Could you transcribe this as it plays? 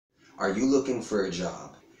Are you looking for a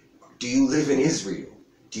job? Do you live in Israel?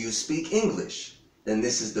 Do you speak English? Then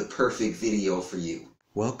this is the perfect video for you.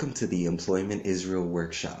 Welcome to the Employment Israel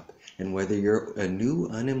Workshop. And whether you're a new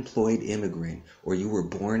unemployed immigrant or you were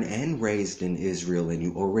born and raised in Israel and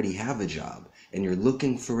you already have a job and you're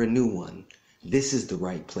looking for a new one, this is the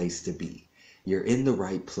right place to be. You're in the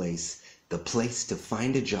right place, the place to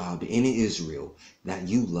find a job in Israel that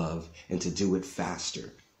you love and to do it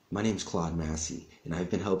faster. My name's Claude Massey, and I've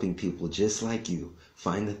been helping people just like you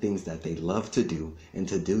find the things that they love to do and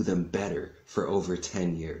to do them better for over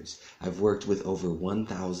 10 years. I've worked with over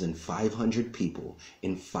 1,500 people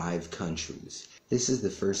in 5 countries. This is the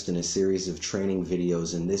first in a series of training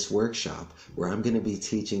videos in this workshop where I'm going to be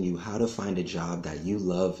teaching you how to find a job that you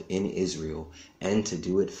love in Israel and to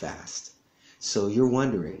do it fast. So you're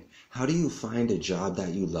wondering, how do you find a job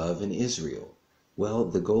that you love in Israel? Well,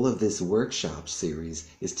 the goal of this workshop series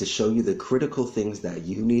is to show you the critical things that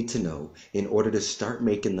you need to know in order to start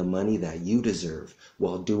making the money that you deserve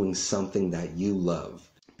while doing something that you love.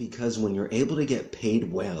 Because when you're able to get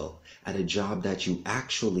paid well at a job that you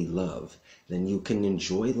actually love, then you can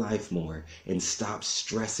enjoy life more and stop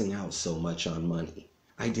stressing out so much on money.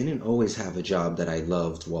 I didn't always have a job that I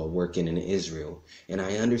loved while working in Israel, and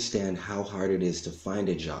I understand how hard it is to find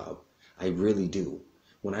a job. I really do.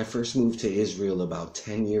 When I first moved to Israel about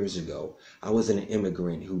 10 years ago, I was an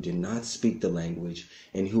immigrant who did not speak the language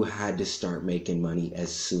and who had to start making money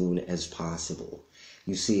as soon as possible.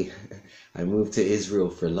 You see, I moved to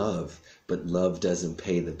Israel for love, but love doesn't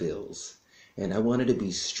pay the bills. And I wanted to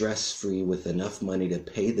be stress-free with enough money to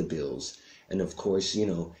pay the bills. And of course,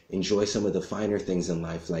 enjoy some of the finer things in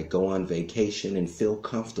life, like go on vacation and feel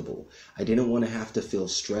comfortable. I didn't want to have to feel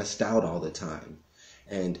stressed out all the time.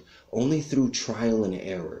 And only through trial and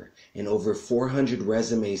error and over 400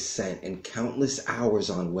 resumes sent and countless hours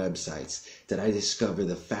on websites did I discover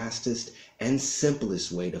the fastest and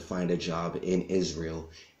simplest way to find a job in Israel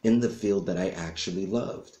in the field that I actually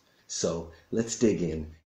loved. So let's dig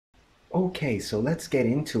in. Okay, so let's get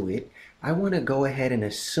into it. I want to go ahead and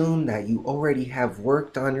assume that you already have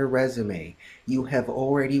worked on your resume. You have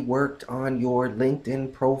already worked on your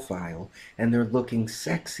LinkedIn profile, and they're looking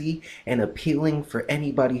sexy and appealing for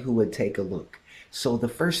anybody who would take a look. So the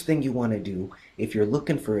first thing you want to do, if you're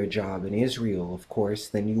looking for a job in Israel, of course,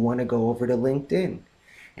 then you want to go over to LinkedIn.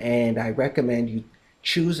 And I recommend you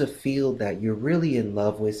choose a field that you're really in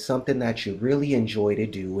love with, something that you really enjoy to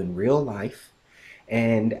do in real life.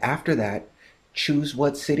 And after that, choose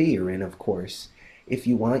what city you're in, of course. If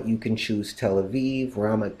you want, you can choose Tel Aviv,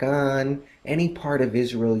 Ramat Gan, any part of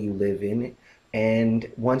Israel you live in. And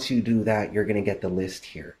once you do that, you're going to get the list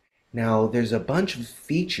here. Now, there's a bunch of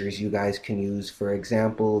features you guys can use. For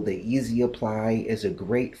example, the Easy Apply is a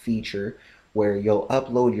great feature where you'll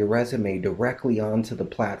upload your resume directly onto the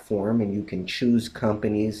platform, and you can choose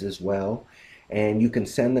companies as well. And you can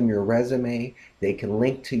send them your resume. They can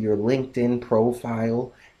link to your LinkedIn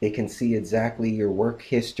profile. They can see exactly your work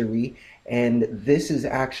history. And this is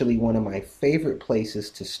actually one of my favorite places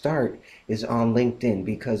to start is on LinkedIn,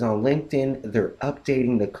 because on LinkedIn, they're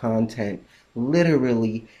updating the content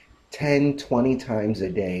literally 10, 20 times a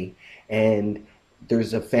day. And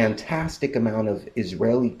there's a fantastic amount of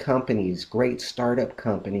Israeli companies, great startup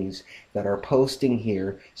companies that are posting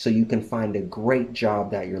here so you can find a great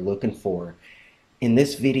job that you're looking for. In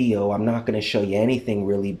this video, I'm not going to show you anything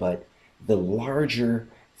really, but the larger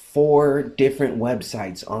 4 different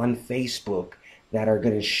websites on Facebook that are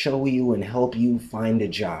going to show you and help you find a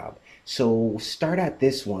job. So start at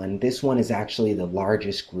this one. This one is actually the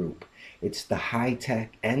largest group. It's the High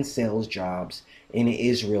Tech and Sales Jobs in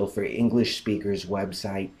Israel for English speakers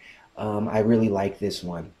website. I really like this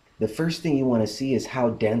one. The first thing you want to see is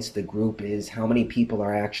how dense the group is, how many people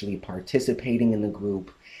are actually participating in the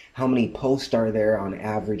group, how many posts are there on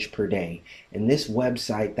average per day. And this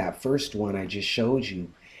website, that first one I just showed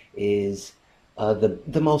you, is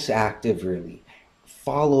the most active really,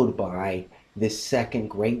 followed by this second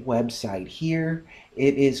great website here.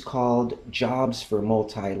 It is called Jobs for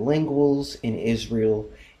Multilinguals in Israel.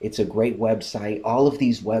 It's a great website. All of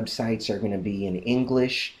these websites are going to be in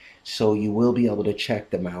English, so you will be able to check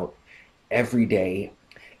them out every day.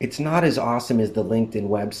 It's not as awesome as the LinkedIn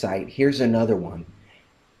website. Here's another one.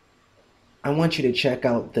 I want you to check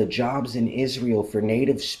out the Jobs in Israel for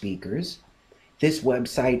native speakers. This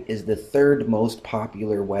website is the 3rd most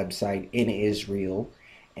popular website in Israel,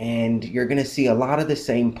 and you're going to see a lot of the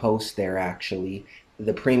same posts there actually.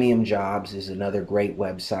 The Premium Jobs is another great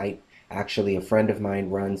website. Actually, a friend of mine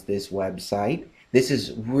runs this website. This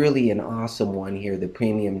is really an awesome one here, the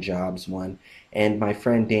Premium Jobs one, and my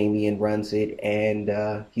friend Damien runs it,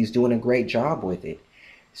 and he's doing a great job with it.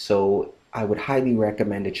 So I would highly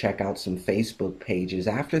recommend to check out some Facebook pages.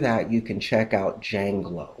 After that, you can check out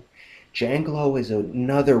Janglo. Janglo is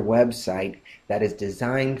another website that is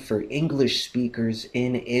designed for English speakers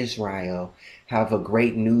in Israel. Have a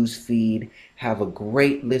great news feed, have a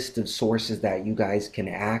great list of sources that you guys can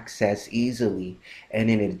access easily. And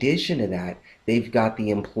in addition to that, they've got the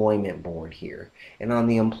employment board here. And on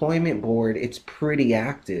the employment board, it's pretty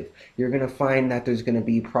active. You're going to find that there's going to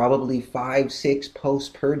be probably 5, 6 posts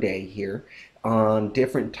per day here on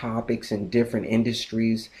different topics in different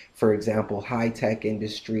industries. For example, high-tech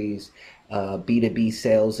industries, B2B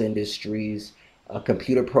sales industries,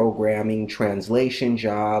 computer programming, translation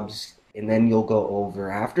jobs, and then you'll go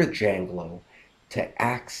over after Janglo to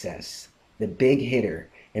access the big hitter,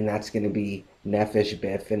 and that's going to be Nefesh,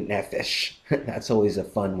 Bef, and Nefesh. That's always a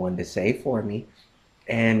fun one to say for me.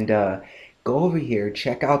 And go over here,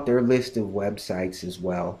 check out their list of websites as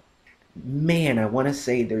well. Man, I want to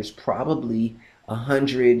say there's probably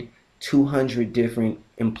 100, 200 different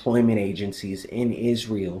employment agencies in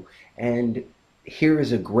Israel, and here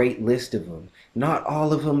is a great list of them. Not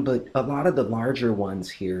all of them, but a lot of the larger ones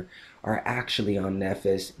here are actually on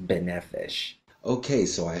Nefesh Benefesh. Okay,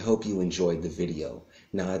 so I hope you enjoyed the video.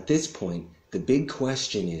 Now at this point, the big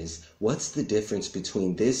question is, what's the difference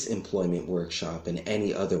between this employment workshop and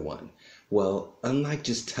any other one? Well, unlike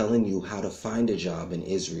just telling you how to find a job in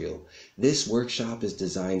Israel, this workshop is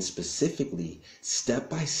designed specifically step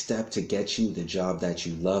by step to get you the job that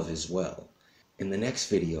you love as well. In the next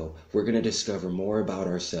video, we're going to discover more about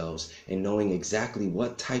ourselves and knowing exactly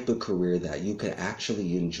what type of career that you could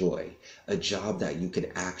actually enjoy, a job that you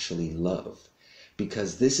could actually love.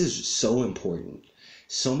 Because this is so important.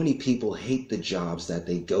 So many people hate the jobs that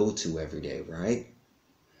they go to every day, right?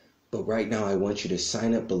 But right now I want you to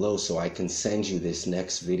sign up below so I can send you this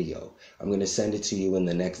next video. I'm going to send it to you in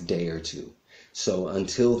the next day or two. So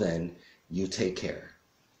until then, you take care.